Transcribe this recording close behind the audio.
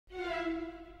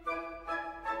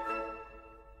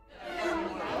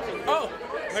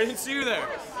didn't see you there.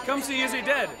 Come see Is He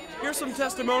Dead? Here's some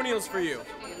testimonials for you.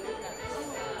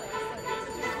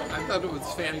 I thought it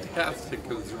was fantastic.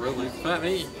 It was really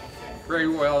funny, very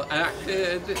well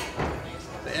acted.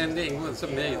 The ending was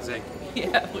amazing.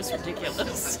 Yeah, it was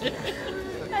ridiculous.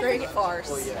 Great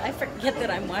farce. I forget that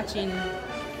I'm watching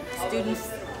students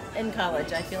in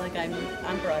college. I feel like I'm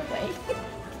on Broadway.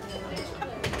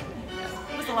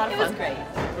 It was a lot of fun. It was great.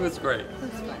 It was great. It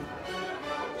was fun.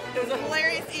 It was a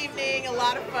hilarious evening, a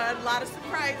lot of fun, a lot of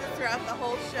surprises throughout the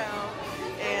whole show,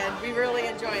 and we really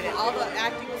enjoyed it. All the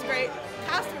acting was great.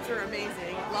 Costumes were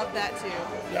amazing. Loved that too.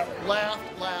 Yeah, laughed.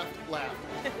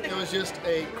 It was just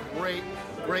a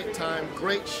great time,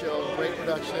 great show, great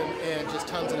production, and just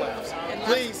tons of laughs. And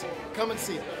Please come and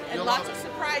see it. And You'll lots love of it.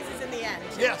 surprises in the end.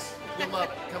 Yes, you'll love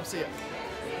it. Come see it.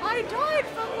 I died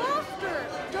from laughter.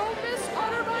 Don't